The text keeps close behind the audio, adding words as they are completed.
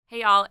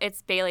Hey y'all,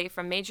 it's Bailey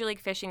from Major League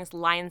Fishing's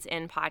Lines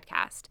In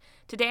podcast.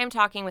 Today I'm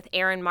talking with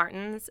Aaron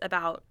Martins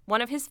about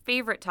one of his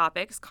favorite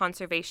topics,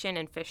 conservation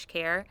and fish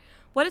care,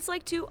 what it's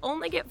like to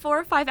only get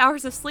 4 or 5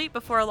 hours of sleep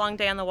before a long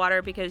day on the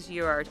water because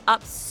you are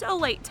up so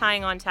late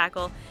tying on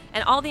tackle,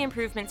 and all the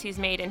improvements he's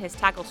made in his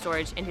tackle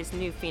storage in his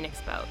new Phoenix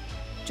boat.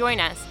 Join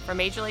us for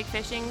Major League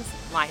Fishing's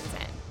Lines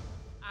In.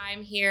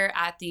 I'm here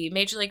at the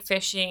Major League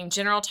Fishing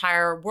General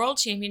Tire World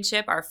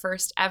Championship, our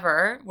first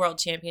ever World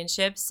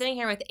Championship, sitting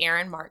here with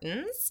Aaron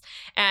Martins,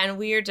 and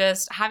we are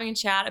just having a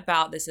chat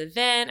about this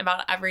event,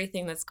 about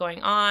everything that's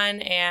going on,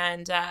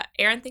 and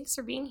Aaron, thanks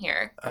for being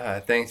here.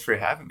 Thanks for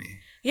having me.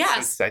 Yes.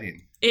 It's so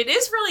exciting. It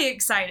is really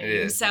exciting. It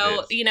is,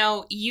 so,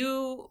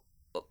 you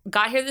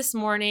got here this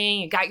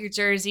morning, you got your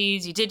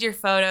jerseys, you did your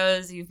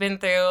photos, you've been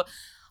through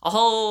a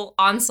whole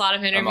onslaught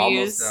of interviews. I'm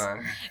almost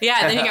done. Yeah,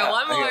 and then you got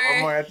one more. I got one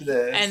more after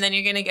this. And then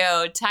you're going to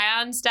go tie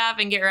on stuff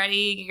and get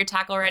ready, get your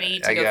tackle ready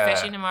to go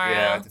fishing tomorrow.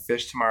 Yeah, I have to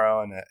fish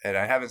tomorrow, and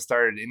I haven't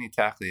started any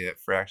tackle yet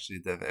for actually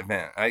the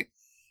event.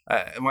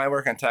 When I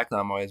work on tackle,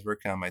 I'm always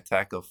working on my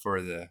tackle for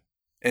the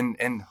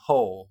in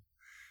whole,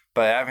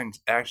 but I haven't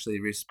actually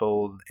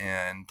respooled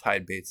and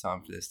tied baits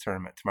on for this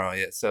tournament tomorrow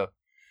yet. So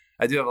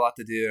I do have a lot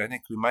to do, and I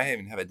think we might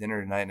even have a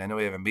dinner tonight, and I know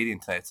we have a meeting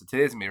tonight, so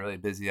today's going to be really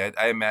busy.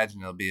 I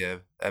imagine it'll be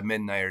a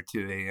midnight or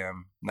 2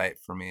 a.m. night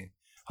for me.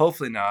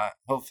 Hopefully not.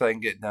 Hopefully I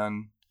can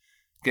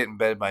get in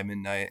bed by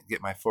midnight,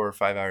 get my 4 or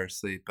 5 hours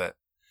sleep, but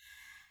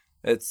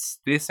it's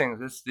these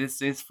things,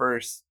 these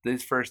first,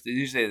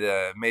 usually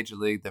the major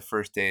league, the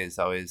first day is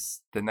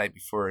always the night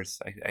before.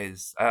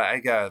 I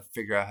got to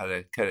figure out how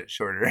to cut it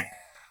shorter.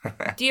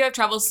 Do you have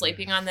trouble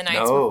sleeping on the nights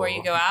before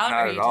you go out?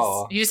 Not at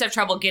all. You just have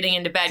trouble getting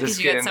into bed because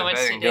you got so much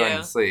to do. Going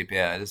to sleep,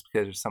 yeah, just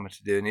because there's so much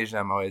to do. And usually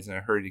I'm always in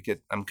a hurry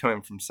I'm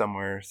coming from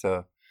somewhere,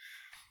 so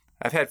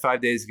I've had 5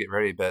 days to get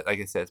ready, but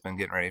like I said, it's been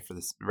getting ready for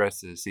the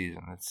rest of the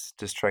season. It's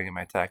just trying to get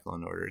my tackle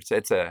in order.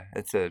 It's a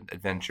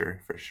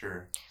adventure for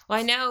sure. Well,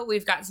 I know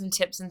we've got some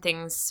tips and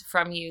things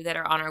from you that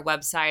are on our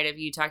website of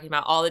you talking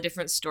about all the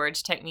different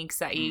storage techniques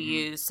that you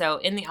use. So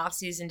in the off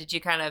season, did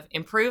you kind of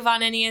improve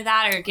on any of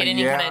that or get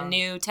any kind of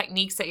new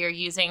techniques that you're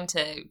using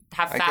to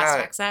have fast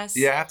access?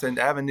 Yeah,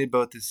 I have a new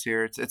boat this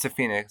year. It's a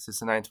Phoenix.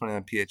 It's a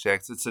 921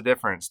 PHX. It's a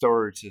different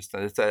storage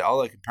system.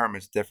 All the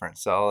compartments different.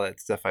 So all that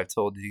stuff I've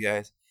told you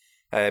guys.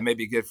 It may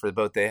be good for the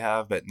boat they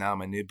have, but now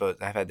my new boat,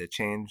 I've had to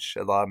change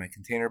a lot of my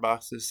container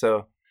boxes.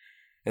 So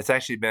it's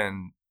actually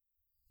been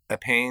a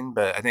pain,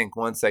 but I think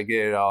once I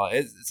get it all,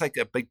 it's like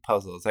a big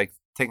puzzle. It's like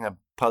taking a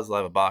puzzle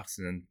out of a box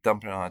and then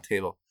dumping it on a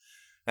table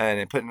and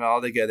then putting it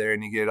all together,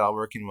 and you get it all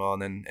working well.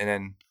 And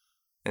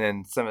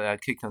then some of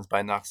that kid comes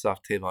by, knocks it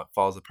off the table, and it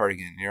falls apart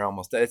again. You're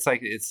almost, it's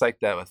like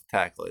that with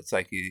tackle. It's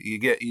like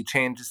you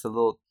change just a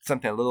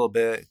little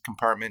bit,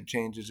 compartment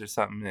changes or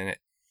something, and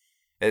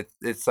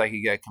it's like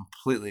you got to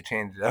completely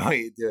change the way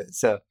you do it.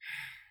 So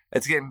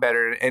it's getting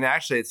better. And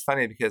actually, it's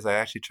funny because I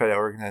actually try to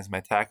organize my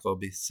tackle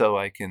so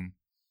I can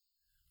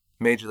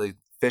Major League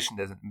Fishing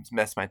doesn't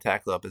mess my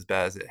tackle up as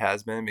bad as it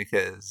has been,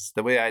 because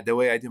the way I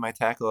do my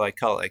tackle, I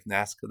call it like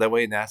NASCAR, the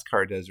way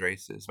NASCAR does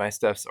races. My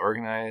stuff's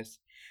organized.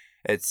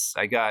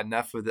 I got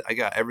enough of I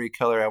got every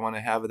color I want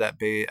to have of that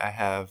bait.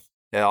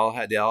 They all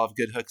have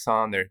good hooks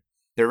on. They're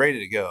ready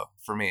to go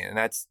for me, and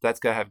that's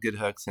got to have good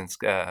hooks, and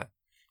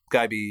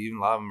got to be, even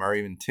a lot of them are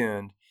even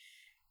tuned.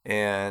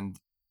 And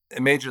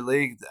in Major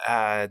League,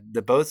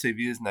 the boats we've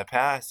used in the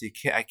past,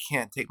 I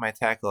can't take my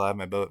tackle out of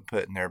my boat and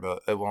put it in their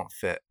boat. It won't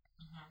fit.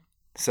 Mm-hmm.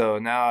 So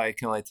now I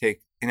can only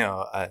take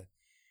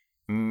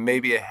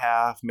maybe a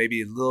half,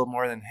 maybe a little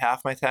more than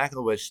half my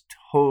tackle, which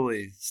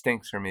totally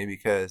stinks for me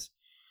because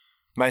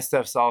my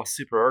stuff's all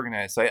super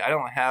organized. So I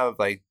don't have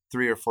like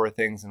 3 or 4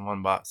 things in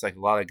one box like a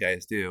lot of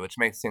guys do, which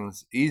makes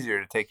things easier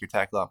to take your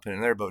tackle out and put it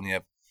in their boat, and you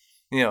have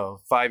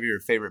 5 of your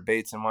favorite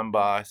baits in one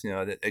box,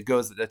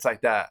 that's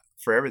like that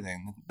for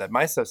everything. That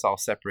my stuff's all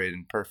separated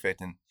and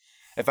perfect. And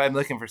if I'm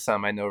looking for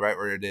some, I know right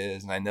where it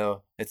is, and I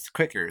know it's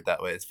quicker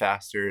that way. It's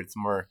faster. It's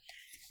more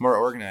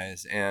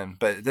organized.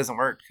 But it doesn't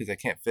work because I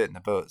can't fit in the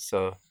boat.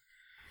 So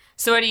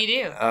what do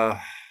you do?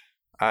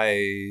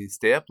 I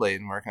stay up late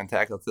and work on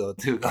tackle till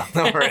 2 in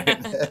the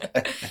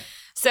morning.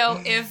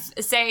 So if,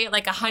 say,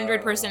 like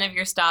 100% of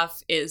your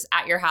stuff is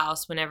at your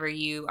house whenever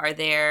you are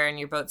there and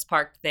your boat's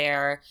parked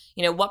there,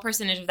 what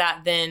percentage of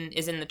that then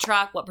is in the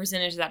truck? What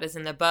percentage of that is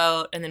in the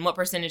boat? And then what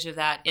percentage of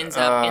that ends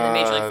up in the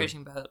Major League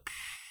Fishing boat?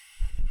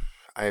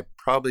 I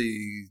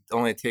probably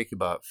only take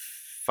about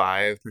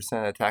 5% of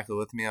the tackle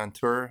with me on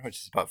tour, which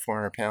is about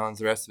 400 pounds.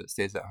 The rest of it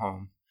stays at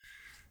home.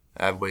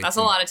 That's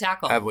a lot of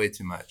tackle. I have way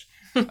too much.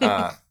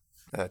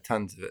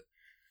 Tons of it,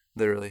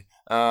 literally.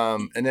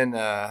 And then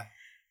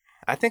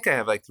I think I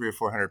have like 300 or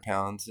 400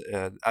 pounds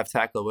of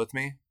tackle with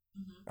me.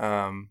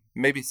 Mm-hmm.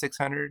 Maybe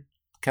 600,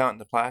 counting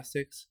the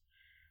plastics.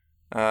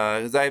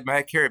 Because I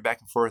carry it back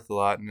and forth a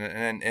lot,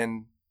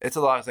 and it's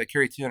a lot. Because I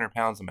carry 200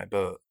 pounds on my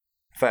boat.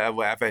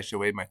 If I should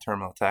weigh my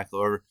terminal tackle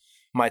or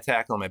my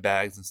tackle, my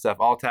bags and stuff,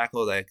 all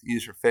tackle that I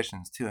use for fishing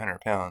is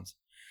 200 pounds.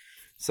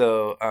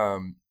 So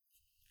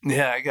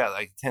I got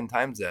like 10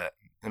 times that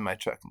in my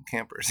truck and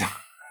camper. So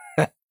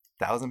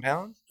 1,000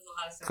 pounds.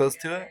 close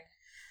to it.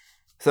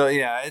 So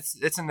yeah,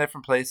 it's in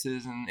different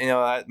places, and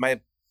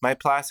my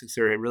plastics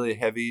are really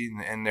heavy,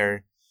 and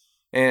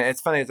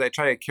it's funny is I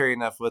try to carry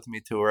enough with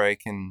me to where I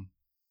can,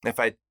 if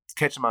I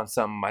catch them on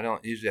something, I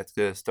don't usually have to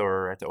go to the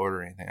store or have to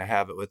order anything. I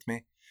have it with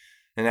me,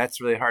 and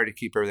that's really hard to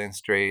keep everything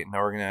straight and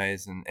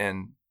organized,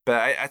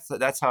 but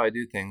that's how I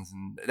do things,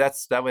 and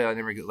that way I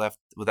never get left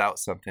without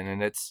something,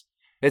 and it's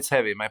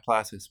heavy. My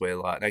plastics weigh a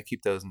lot, and I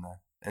keep those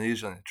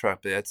usually in the truck,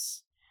 but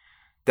that's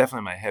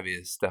definitely my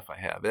heaviest stuff I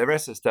have. The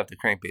rest of the stuff, the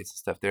crankbaits and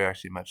stuff, they're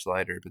actually much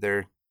lighter,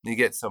 but you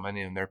get so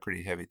many of them, they're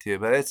pretty heavy too.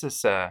 But it's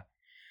just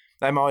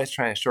I'm always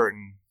trying to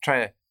shorten,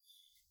 trying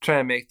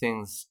to make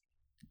things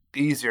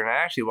easier. And I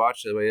actually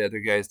watch the way other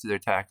guys do their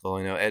tackle.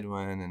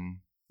 Edwin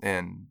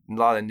and a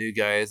lot of new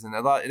guys, and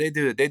they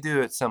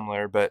do it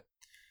similar, but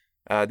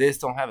they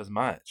just don't have as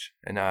much.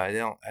 And they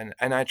don't.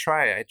 And I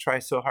try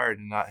so hard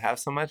to not have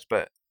so much,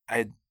 but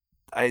I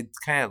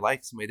kind of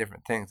like so many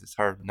different things. It's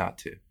hard not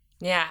to.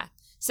 Yeah.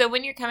 So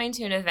when you're coming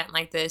to an event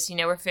like this, you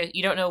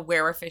don't know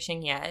where we're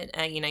fishing yet.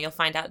 You'll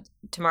find out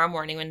tomorrow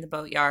morning when the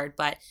boatyard,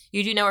 but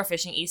you do know we're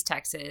fishing East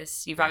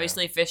Texas. You've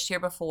obviously fished here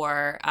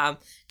before.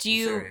 Do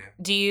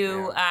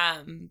you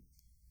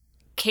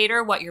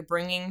cater what you're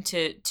bringing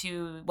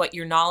to what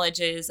your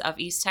knowledge is of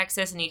East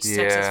Texas and East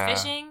Texas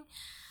fishing?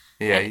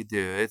 Yeah, you do.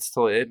 It's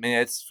totally. I mean,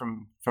 it's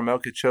from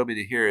Okeechobee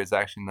to here is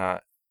actually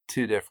not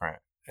too different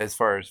as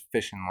far as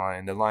fishing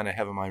line. The line I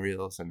have on my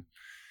reels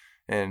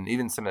and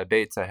even some of the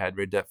baits I had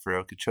rigged up for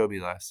Okeechobee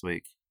last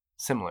week,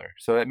 similar.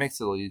 So it makes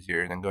it a little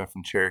easier than going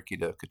from Cherokee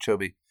to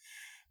Okeechobee.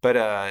 But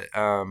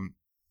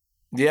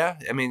yeah,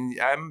 I mean,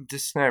 I'm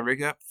just gonna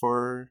rig up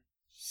for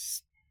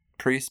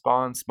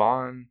pre-spawn,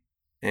 spawn,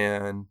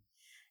 and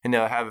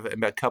have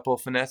a couple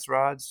of finesse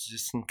rods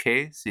just in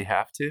case you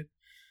have to.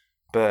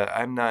 But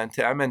I'm not.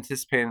 I'm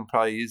anticipating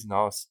probably using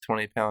all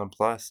 20-pound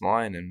plus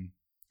line and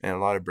a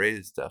lot of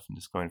braided stuff and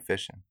just going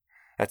fishing.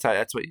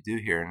 That's what you do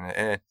here,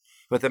 and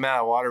with the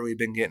amount of water we've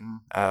been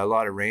getting, a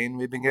lot of rain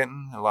we've been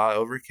getting, a lot of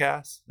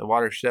overcast, the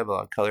water should have a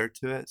lot of color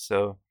to it.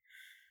 So,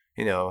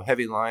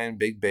 heavy line,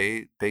 big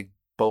bait, big,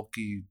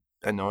 bulky,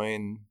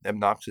 annoying,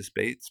 obnoxious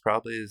baits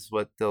probably is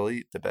what they'll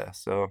eat the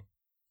best. So,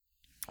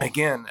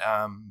 again,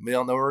 we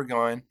don't know where we're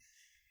going.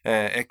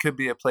 It could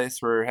be a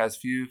place where it has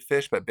few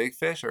fish but big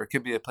fish, or it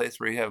could be a place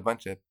where you have a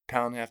bunch of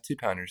pound-and-a-half,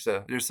 2-pounders.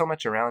 So there's so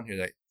much around here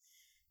that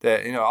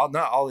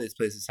not all these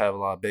places have a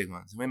lot of big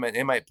ones.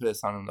 They might put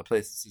us on the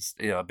places,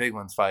 a big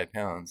one's 5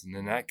 pounds, and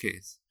in that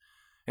case,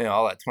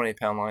 all that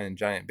 20-pound line and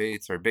giant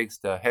baits or big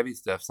stuff, heavy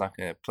stuff's not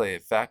going to play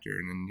a factor,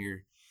 and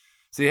then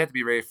so you have to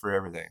be ready for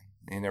everything.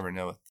 You never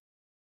know with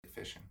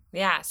fishing.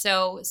 Yeah.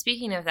 So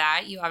speaking of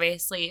that, you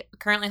obviously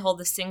currently hold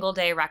the single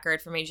day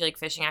record for Major League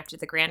Fishing after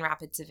the Grand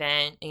Rapids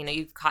event.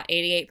 You've caught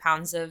 88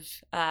 pounds of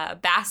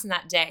bass in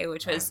that day,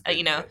 which was,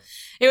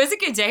 it was a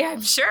good day,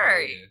 I'm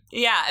sure.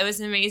 Yeah. It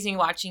was amazing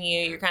watching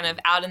you. You're kind of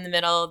out in the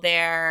middle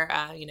there,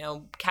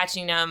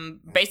 catching them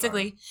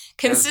basically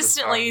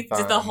consistently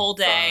the whole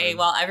day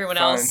while everyone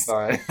else.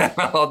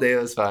 All day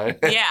was fine.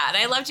 Yeah. And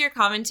I loved your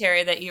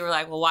commentary that you were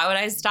like, well, why would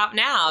I stop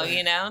now?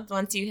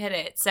 Once you hit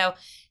it. So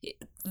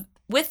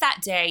with that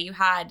day, you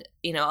had,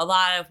 a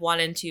lot of 1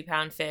 and 2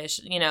 pound fish.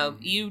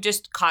 You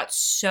just caught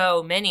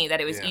so many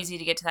that it was easy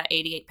to get to that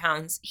 88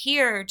 pounds.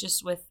 Here,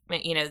 just with,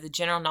 the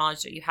general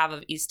knowledge that you have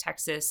of East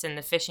Texas and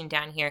the fishing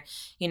down here,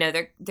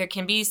 there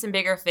can be some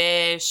bigger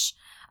fish,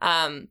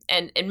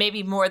 and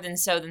maybe more than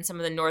some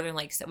of the northern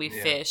lakes that we've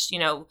fished,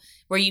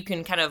 where you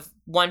can kind of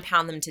 1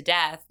 pound them to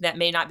death. That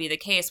may not be the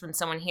case when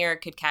someone here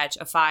could catch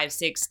a 5,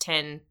 6,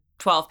 10,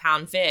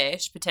 12-pound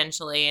fish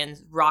potentially and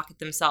rocket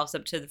themselves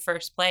up to the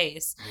first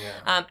place.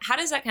 Yeah. How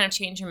does that kind of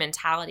change your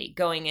mentality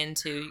going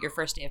into your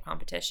first day of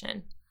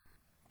competition?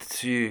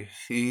 You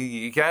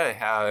gotta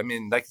have. I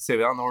mean, like I said,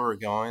 we don't know where we're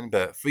going,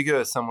 but if we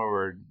go somewhere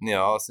where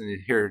all of a sudden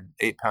you hear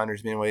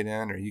 8-pounders being weighed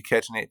in, or you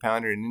catch an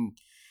 8-pounder, and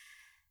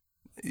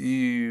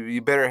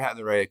you better have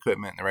the right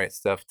equipment and the right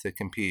stuff to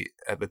compete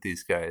with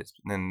these guys.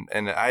 And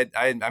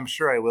I'm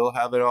sure I will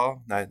have it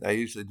all. I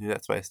usually do.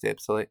 That's why I stay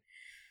up so late.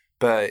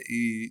 But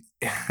it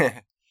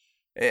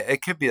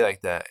could be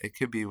like that. It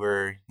could be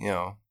where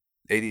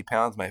 80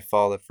 pounds might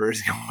fall the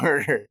first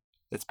quarter.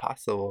 It's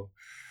possible.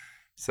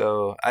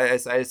 So I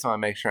just want to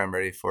make sure I'm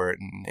ready for it.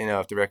 And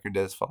if the record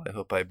does fall, I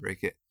hope I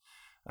break it.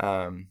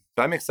 But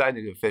I'm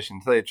excited to go fishing.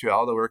 To tell you the truth,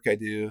 all the work I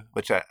do,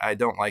 which I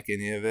don't like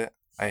any of it.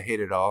 I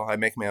hate it all. I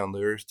make my own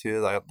lures too,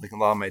 like a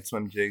lot of my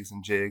swim jigs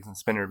and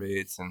spinner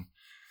baits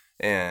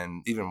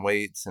and even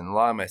weights, and a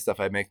lot of my stuff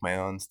I make my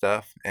own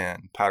stuff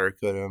and powder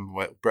coat them,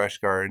 wet brush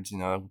guards.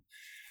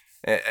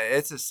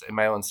 It's just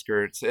my own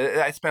skirts.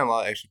 I spend a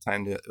lot of extra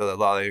time to a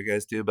lot of you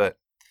guys do, but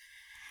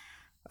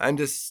I'm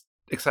just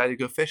excited to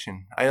go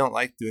fishing. I don't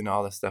like doing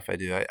all the stuff I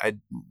do. I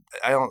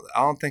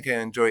don't think I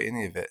enjoy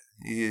any of it.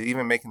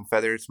 Even making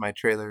feathers for my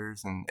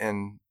trailers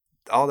and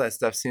all that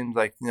stuff seems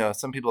like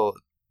some people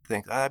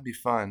think that'd be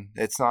fun.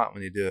 It's not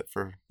when you do it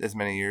for as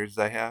many years as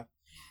I have.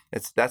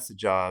 That's the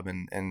job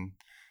and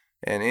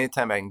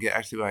anytime I can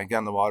when I get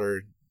on the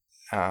water,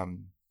 I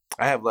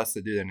have less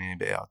to do than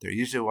anybody out there.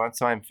 Usually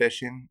once I'm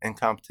fishing in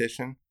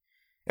competition,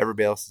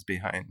 everybody else is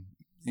behind.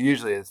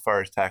 Usually, as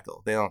far as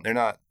tackle, they're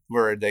not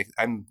where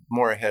I'm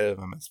more ahead of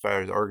them as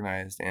far as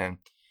organized and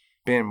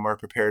being more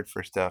prepared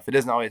for stuff. It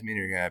doesn't always mean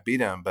you're gonna beat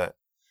them, but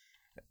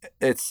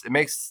it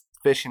makes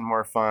fishing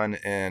more fun,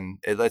 and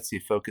it lets you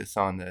focus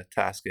on the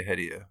task ahead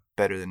of you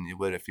better than you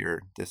would if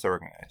you're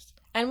disorganized.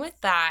 And with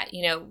that,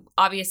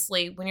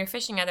 obviously when you're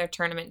fishing other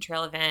tournament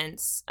trail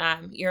events,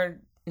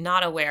 you're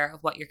not aware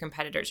of what your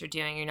competitors are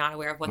doing. You're not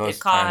aware of what they've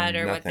caught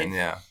or what they've...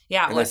 Yeah.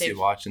 Unless you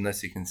watch,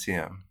 unless you can see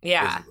them.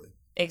 Yeah. Physically.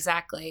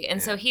 Exactly.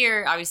 And so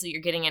here, obviously,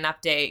 you're getting an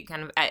update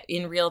kind of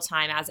in real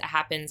time as it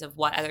happens of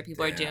what other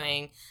people are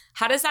doing.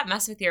 How does that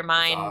mess with your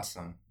mind? That's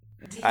awesome.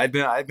 I've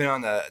been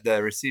on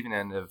the receiving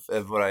end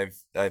of what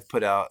I've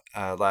put out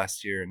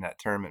last year in that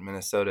tournament in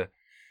Minnesota,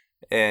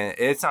 and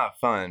it's not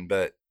fun,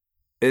 but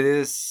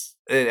it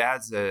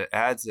adds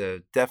a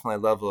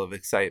definitely level of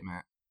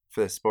excitement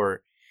for the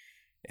sport,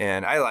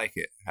 and I like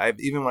it.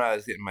 Even when I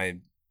was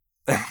getting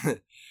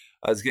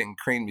I was getting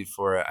creamed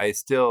before, I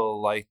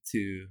still like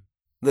to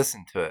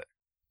listen to it.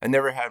 I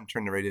never had them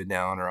turn the radio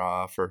down or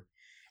off or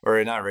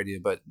not radio,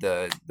 but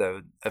the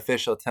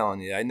official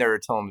telling you. I never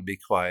told them to be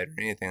quiet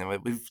or anything.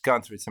 We've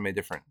gone through so many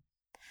different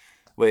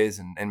ways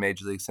in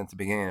Major League since the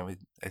beginning.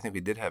 I think we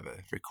did have a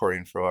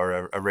recording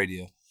for a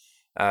radio.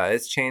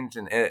 It's changed,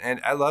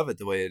 and I love it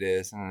the way it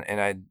is,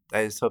 and I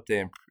just hope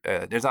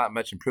there's not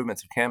much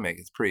improvements we can make.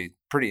 It's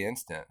pretty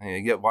instant.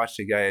 You watch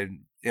a guy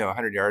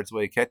 100 yards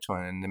away catch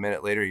one, and a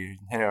minute later you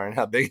know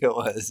how big it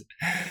was.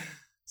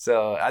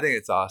 So I think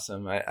it's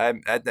awesome.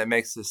 That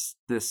makes this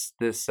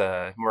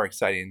more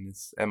exciting,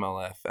 this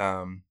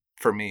MLF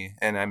for me,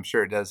 and I'm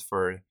sure it does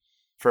for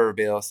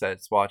everybody else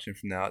that's watching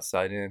from the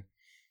outside in.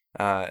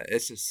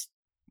 It's just,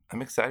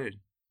 I'm excited.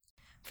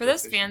 For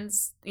those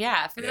fans,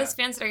 those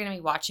fans that are going to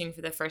be watching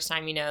for the first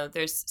time,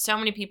 there's so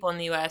many people in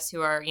the U.S. who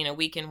are,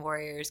 weekend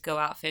warriors, go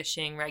out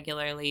fishing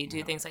regularly,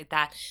 do things like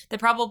that. They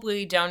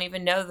probably don't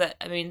even know that.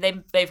 I mean,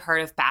 they've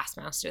heard of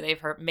Bassmaster,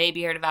 they've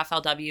maybe heard of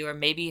FLW, or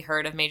maybe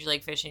heard of Major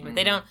League Fishing, but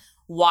they don't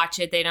watch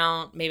it. They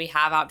don't maybe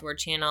have Outdoor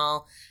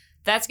Channel.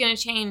 That's going to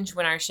change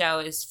when our show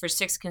is for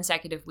 6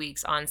 consecutive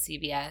weeks on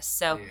CBS.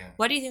 So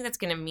what do you think that's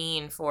going to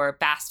mean for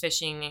bass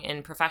fishing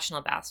and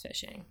professional bass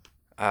fishing?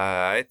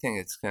 I think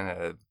it's going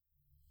to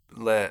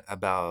let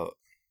about,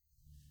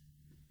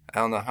 I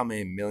don't know how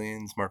many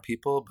millions more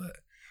people, but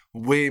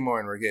way more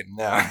than we're getting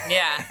now.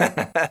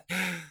 Yeah.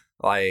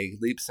 Like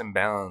leaps and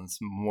bounds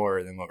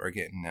more than what we're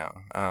getting now.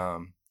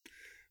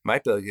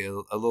 Might be able to get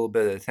a little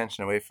bit of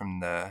attention away from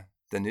the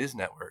news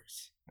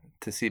networks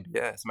to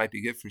CBS. Might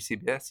be good for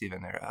CBS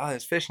even there. Oh,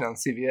 there's fishing on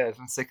CBS.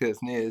 I'm sick of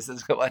this news.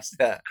 Let's go watch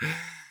that.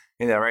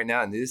 Right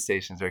now news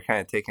stations are kind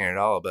of taking it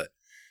all, but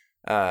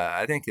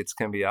I think it's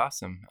going to be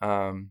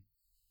awesome.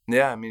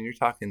 Yeah, I mean, you're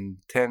talking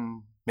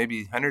 10,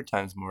 maybe 100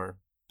 times more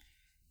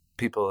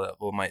people that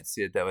might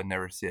see it that would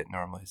never see it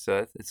normally.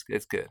 So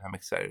it's good. I'm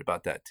excited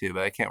about that too,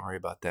 but I can't worry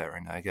about that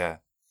right now. I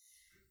got,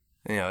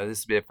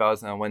 this would be if I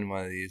was going to win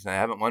one of these, and I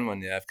haven't won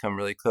one yet. I've come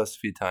really close a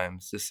few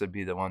times. This would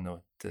be the one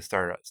to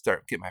start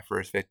get my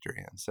first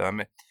victory in. So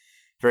I'm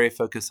very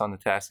focused on the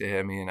task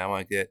ahead of me, and I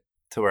want to get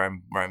to where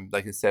I'm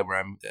like I said,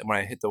 when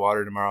I hit the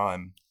water tomorrow,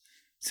 I'm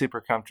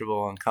super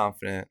comfortable and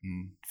confident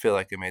and feel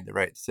like I made the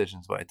right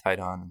decisions when I tied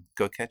on and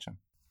go catch them.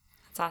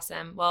 That's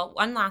awesome. Well,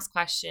 one last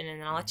question,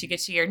 and then I'll let you get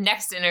to your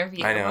next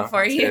interview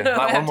before you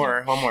one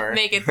more.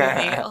 Make it through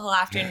the whole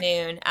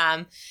afternoon.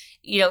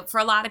 For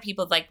a lot of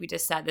people, like we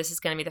just said, this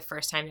is going to be the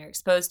first time they're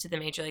exposed to the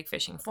Major League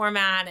Fishing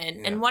format.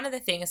 And one of the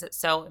things that's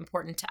so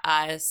important to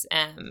us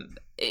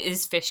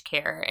is fish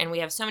care. And we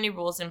have so many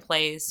rules in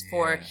place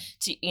for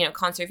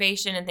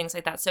conservation and things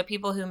like that. So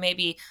people who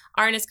maybe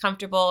aren't as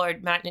comfortable or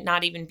might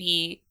not even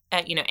be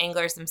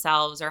anglers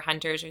themselves or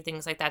hunters or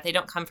things like that. They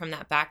don't come from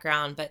that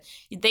background, but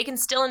they can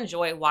still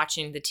enjoy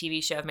watching the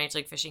TV show of Major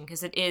League Fishing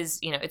because it is,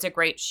 it's a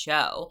great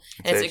show.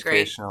 It's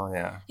educational,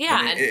 yeah.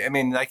 I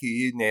mean, like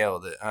you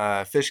nailed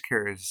it. Fish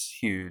care is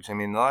huge. I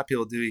mean, a lot of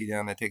people do eat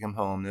them. They take them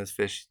home. Those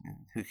fish,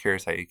 who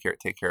cares how you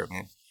take care of them?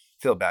 You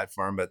feel bad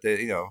for them, but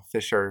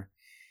fish are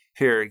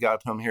here. You got to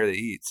put them here to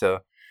eat.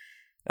 So,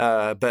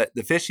 but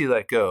the fish you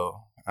let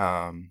go,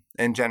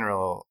 in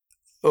general,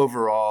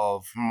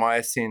 overall, from what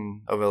I've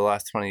seen over the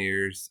last 20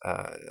 years,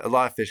 a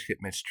lot of fish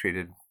get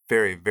mistreated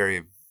very,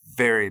 very,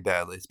 very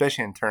badly,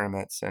 especially in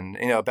tournaments. And,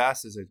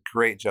 bass is a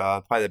great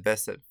job, probably the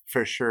best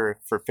for sure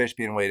for fish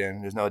being weighed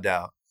in, there's no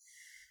doubt.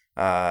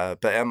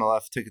 But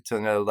MLF took it to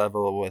another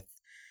level with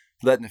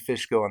letting the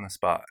fish go on the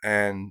spot.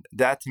 And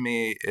that to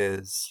me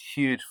is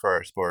huge for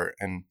our sport.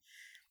 And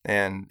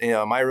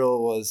my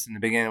rule was in the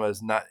beginning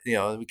was not,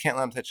 we can't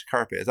let them touch the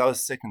carpet. As I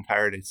was sick and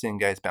tired of seeing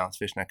guys bounce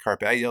fish on that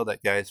carpet. I yelled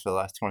at guys for the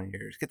last 20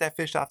 years, get that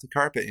fish off the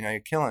carpet. You're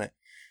killing it.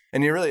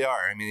 And you really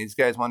are. I mean, these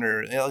guys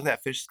wonder, look at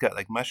that fish. It's got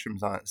like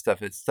mushrooms on it and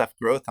stuff. It's stuff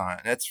growth on it.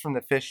 And that's from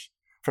the fish,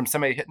 from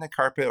somebody hitting the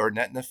carpet or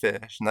netting the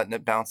fish and letting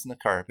it bounce in the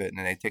carpet. And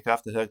then they take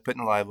off the hook, put it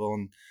in the live well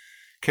and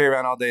carry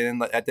around all day.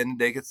 And at the end of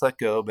the day, it gets let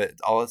go, but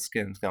all its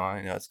skin's gone.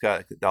 It's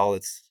got all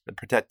its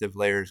protective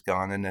layers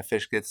gone. And the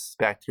fish gets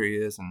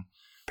bacteria and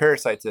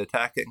parasites that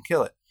attack it and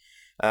kill it.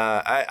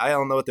 I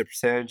don't know what the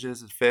percentage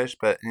is of fish,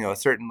 but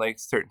certain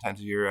lakes, certain times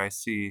of year, I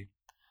see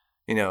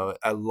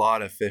a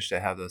lot of fish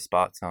that have those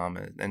spots on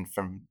them, and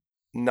from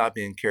not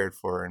being cared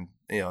for, and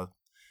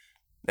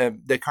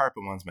the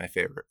carpet one's my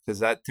favorite, because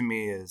that to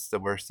me is the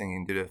worst thing you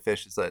can do to a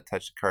fish, is let it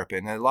touch the carpet,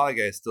 and a lot of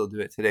guys still do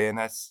it today, and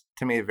that's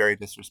to me very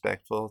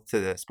disrespectful to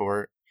the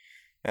sport.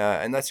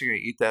 Unless you're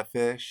gonna eat that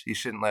fish, you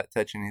shouldn't let it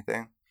touch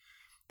anything.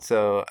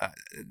 So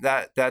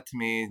that to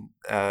me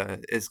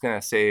is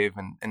gonna save,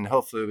 and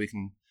hopefully we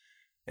can.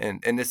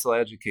 And this will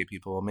educate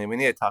people. I mean, we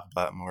need to talk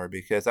about it more,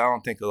 because I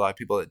don't think a lot of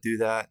people that do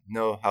that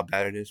know how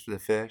bad it is for the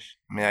fish.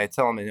 I mean, I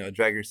tell them,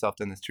 drag yourself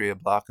down the street a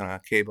block on a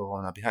cable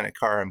and behind a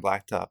car on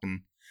blacktop,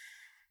 and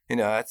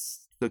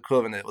that's the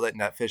equivalent of letting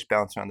that fish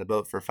bounce around the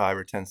boat for 5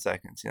 or 10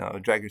 seconds.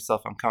 Drag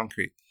yourself on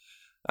concrete.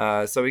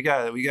 So we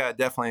got to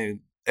definitely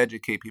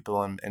educate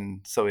people,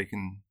 and so we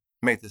can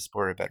make this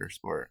sport a better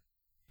sport.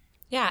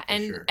 Yeah,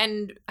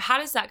 and how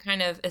does that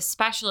kind of,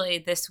 especially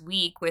this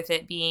week with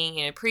it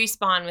being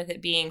pre-spawn, with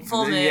it being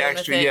full moon,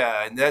 that's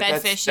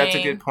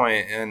a good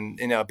point. And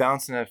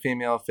bouncing a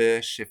female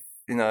fish, if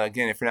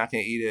again, if you're not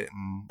going to eat it,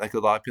 and like a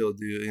lot of people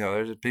do,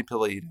 there's people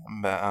that eat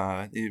them,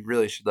 but you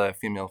really should let a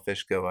female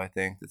fish go. I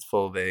think it's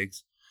full of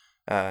eggs.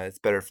 It's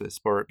better for the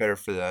sport, better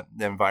for the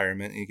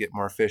environment, and you get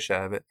more fish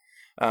out of it.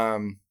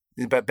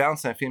 But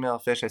bouncing a female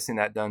fish, I've seen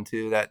that done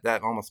too.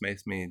 That almost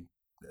makes me.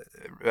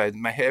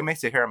 It makes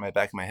the hair on my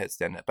back of my head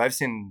stand up. I've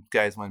seen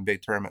guys win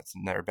big tournaments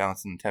and they're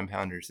bouncing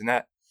 10-pounders, and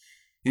that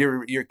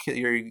you're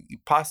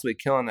possibly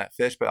killing that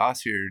fish, but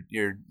also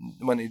you're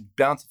when you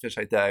bounce a fish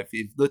like that, if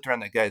you looked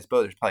around that guy's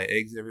boat, there's probably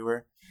eggs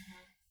everywhere.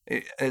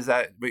 Mm-hmm. Is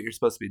that what you're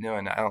supposed to be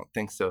doing? I don't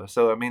think so.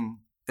 So I mean,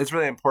 it's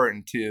really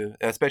important too,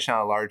 especially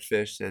on a large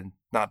fish, and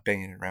not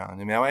banging it around.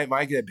 I mean, when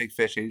I get a big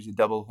fish, I usually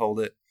double hold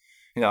it.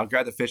 I'll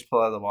grab the fish, pull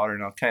it out of the water,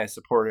 and I'll kind of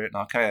support it,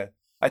 and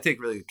I take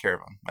really good care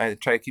of them. I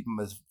try to keep them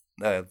as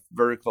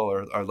vertical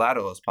or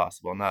lateral as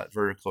possible, not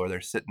vertical, or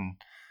they're sitting,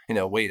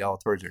 weight all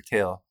towards their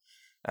tail.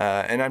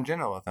 And I'm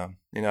gentle with them.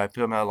 I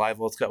put them in a live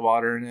well, it's got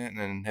water in it, and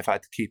then if I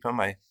have to keep them,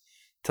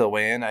 till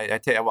weigh in, I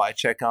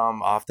check on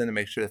them often to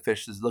make sure the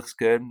fish looks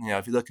good.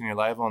 If you look in your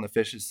live well and the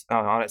fish is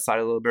on its side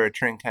a little bit, or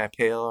turning kind of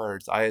pale, or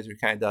its eyes are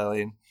kind of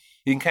dilating,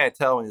 you can kind of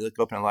tell when you look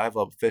up in a live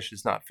well, the fish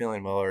is not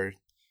feeling well, or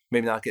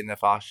maybe not getting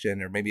enough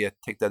oxygen, or maybe you have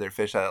to take the other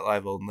fish out of that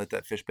live well and let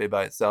that fish be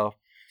by itself.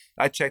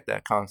 I check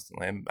that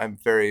constantly. I'm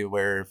very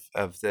aware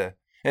of and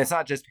it's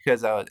not just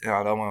because I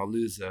don't want to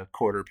lose a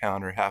quarter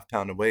pound or half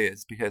pound of weight.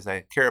 It's because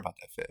I care about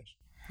that fish.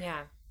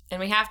 Yeah, and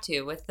we have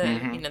to with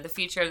the the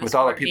future of the with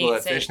sport all the people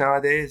that safe. Fish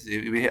nowadays.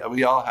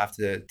 We all have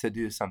to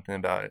do something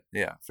about it.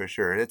 Yeah, for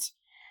sure.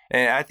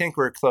 And I think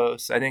we're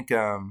close. I think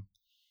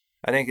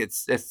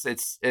it's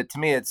to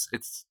me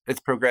it's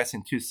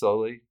progressing too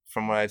slowly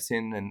from what I've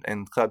seen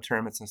in club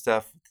tournaments and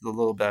stuff. A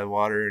little bit of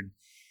water and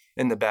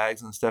in the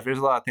bags and stuff. There's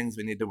a lot of things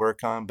we need to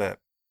work on, but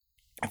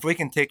if we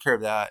can take care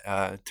of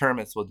that,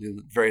 tournaments will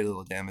do very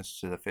little damage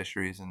to the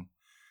fisheries,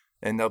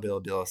 and they'll be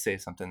able to say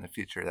something in the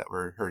future that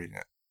we're hurting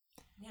it.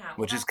 Yeah,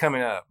 which is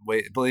coming up.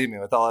 Believe me,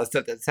 with all that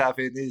stuff that's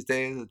happening these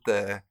days with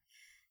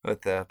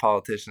the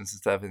politicians and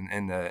stuff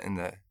in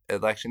the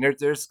election,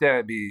 there's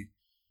gonna be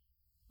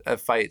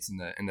fights in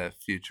the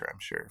future, I'm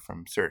sure,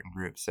 from certain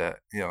groups that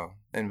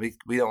and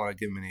we don't want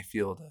to give them any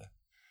fuel to.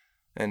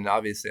 And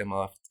obviously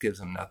MLF gives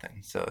them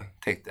nothing, so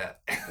take that.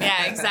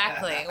 Yeah,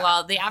 exactly.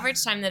 Well, the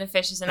average time that a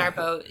fish is in our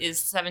boat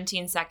is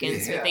 17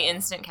 seconds with the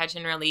instant catch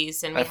and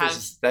release, and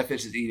that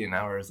fish is eating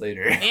hours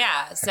later.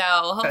 Yeah, so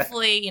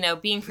hopefully,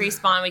 being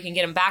pre-spawn, we can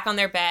get them back on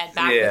their bed,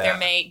 back with their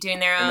mate,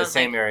 doing their own. In the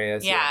same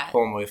areas,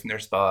 pull them away from their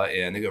spot,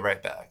 and they go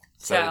right back.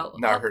 So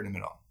not hurting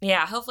them at all.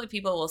 Yeah, hopefully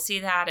people will see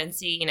that and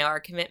see, our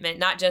commitment,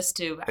 not just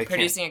to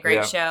producing a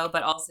great show,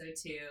 but also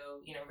to,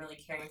 really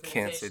caring for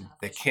the fish.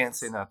 They can't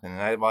say nothing.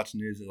 And I watch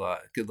news a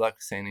lot. Good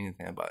luck saying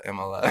anything about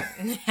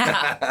MLF.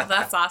 Yeah, well,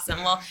 that's awesome.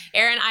 Well,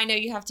 Aaron, I know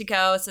you have to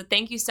go, so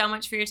thank you so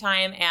much for your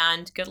time,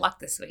 and good luck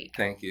this week.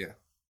 Thank you.